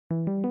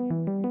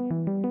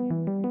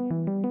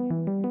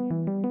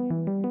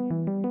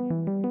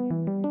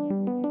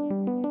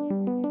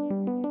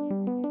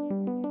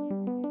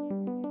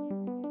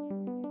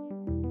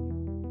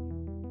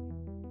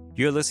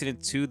You're listening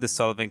to the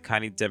Sullivan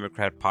County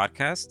Democrat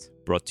podcast,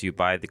 brought to you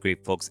by the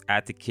great folks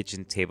at the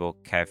Kitchen Table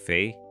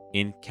Cafe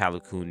in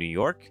Callicoon, New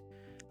York.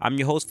 I'm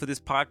your host for this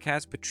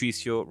podcast,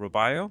 Patricio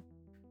Robayo.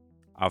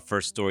 Our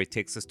first story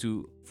takes us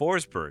to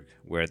Forestburg,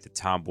 where the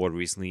town board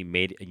recently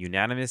made a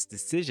unanimous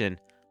decision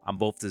on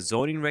both the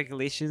zoning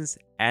regulations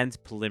and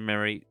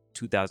preliminary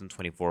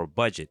 2024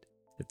 budget.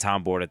 The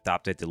town board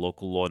adopted the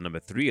local law number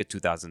 3 of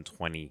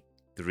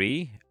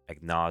 2023,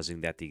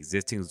 acknowledging that the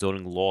existing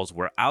zoning laws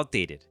were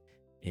outdated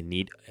in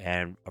need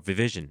of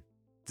revision.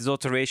 This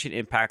alteration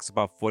impacts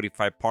about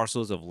 45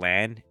 parcels of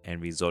land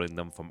and rezoning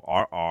them from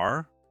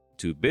RR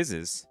to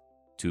business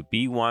to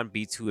B1,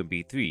 B2, and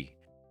B3.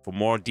 For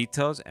more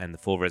details and the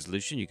full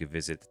resolution, you can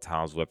visit the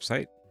town's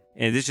website.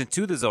 In addition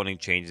to the zoning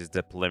changes,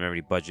 the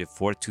preliminary budget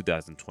for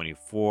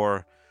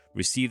 2024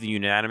 received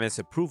unanimous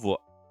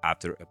approval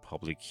after a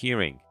public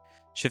hearing.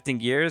 Shifting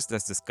gears,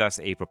 let's discuss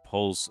a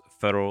proposed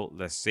federal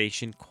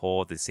legislation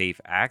called the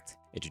SAFE Act,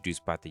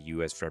 introduced by the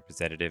U.S.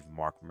 Representative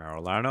Marc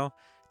Molinaro.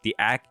 The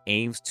act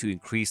aims to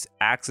increase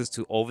access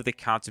to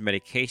over-the-counter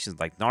medications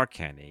like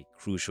Narcan, a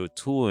crucial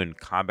tool in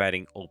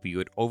combating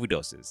opioid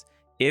overdoses.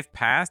 If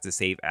passed, the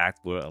SAFE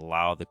Act will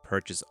allow the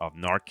purchase of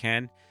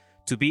Narcan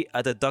to be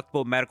a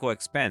deductible medical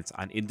expense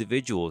on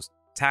individuals'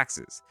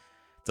 taxes.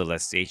 The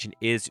legislation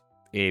is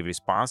a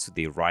response to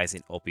the rise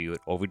in opioid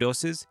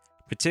overdoses,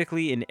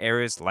 particularly in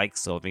areas like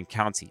Sullivan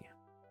County.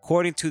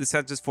 According to the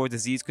Centers for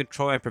Disease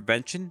Control and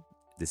Prevention,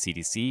 the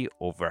CDC,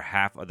 over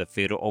half of the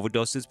fatal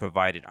overdoses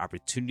provide an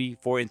opportunity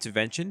for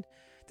intervention.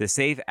 The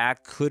SAFE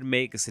Act could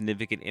make a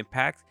significant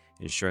impact,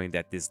 ensuring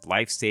that this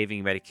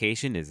life-saving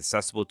medication is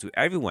accessible to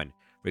everyone,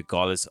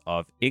 regardless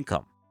of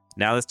income.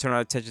 Now let's turn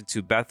our attention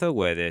to Bethel,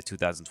 where the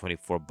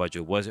 2024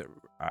 budget was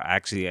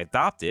actually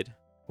adopted.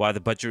 While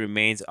the budget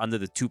remains under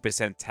the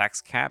 2%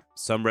 tax cap,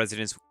 some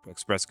residents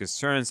expressed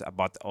concerns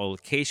about the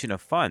allocation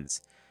of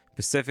funds.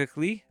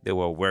 Specifically, there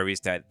were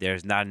worries that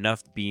there's not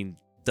enough being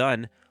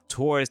done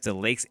towards the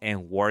lakes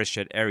and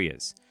watershed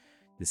areas.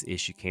 This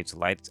issue came to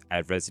light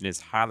as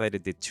residents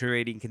highlighted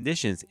deteriorating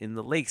conditions in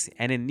the lakes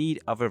and in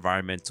need of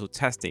environmental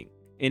testing.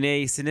 In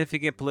a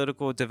significant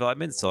political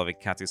development, Sullivan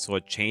County saw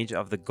a change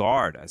of the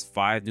guard as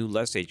 5 new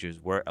legislators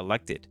were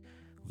elected.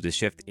 With the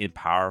shift in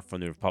power from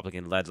the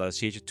Republican-led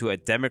legislature to a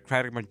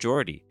Democratic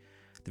majority,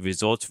 the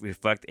results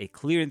reflect a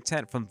clear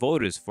intent from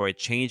voters for a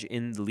change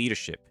in the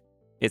leadership.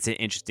 It's an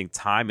interesting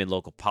time in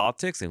local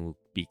politics, and we'll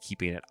be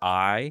keeping an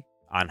eye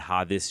on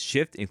how this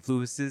shift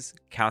influences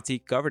county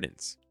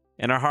governance.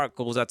 And our heart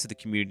goes out to the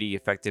community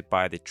affected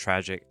by the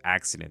tragic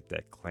accident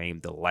that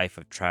claimed the life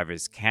of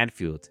Travis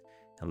Canfield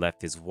and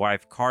left his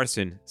wife,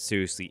 Carson,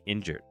 seriously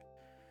injured.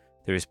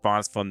 The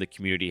response from the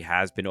community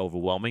has been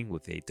overwhelming,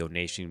 with a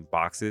donation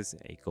boxes,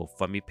 a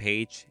GoFundMe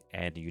page,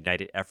 and a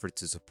united effort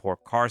to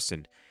support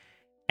Carson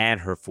and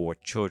her 4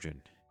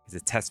 children. It's a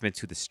testament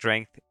to the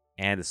strength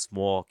and the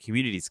small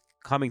communities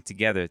coming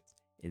together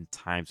in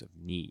times of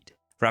need.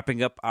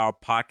 Wrapping up our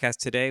podcast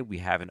today, we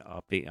have an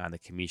update on the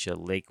Camisha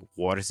Lake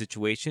water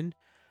situation.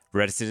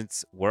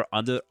 Residents were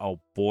under a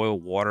boil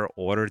water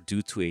order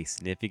due to a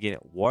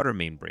significant water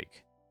main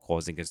break,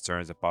 causing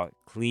concerns about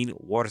clean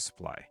water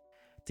supply.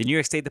 The New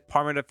York State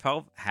Department of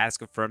Health has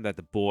confirmed that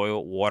the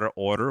boil water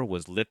order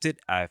was lifted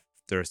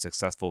after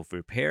successful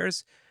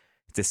repairs.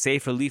 It's a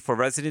safe relief for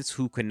residents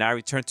who can now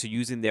return to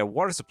using their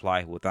water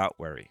supply without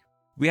worry.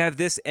 We have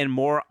this and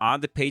more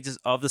on the pages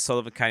of the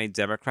Sullivan County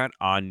Democrat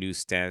on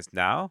newsstands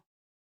now,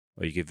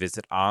 or you can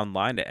visit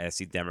online at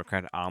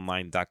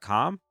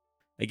scdemocratonline.com.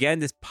 Again,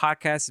 this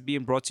podcast is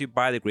being brought to you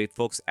by the great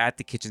folks at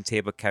the Kitchen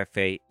Table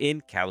Cafe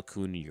in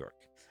Callicoon, New York.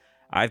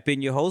 I've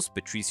been your host,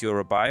 Patricio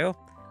Robayo.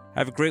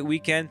 Have a great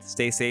weekend.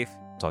 Stay safe.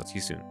 Talk to you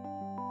soon.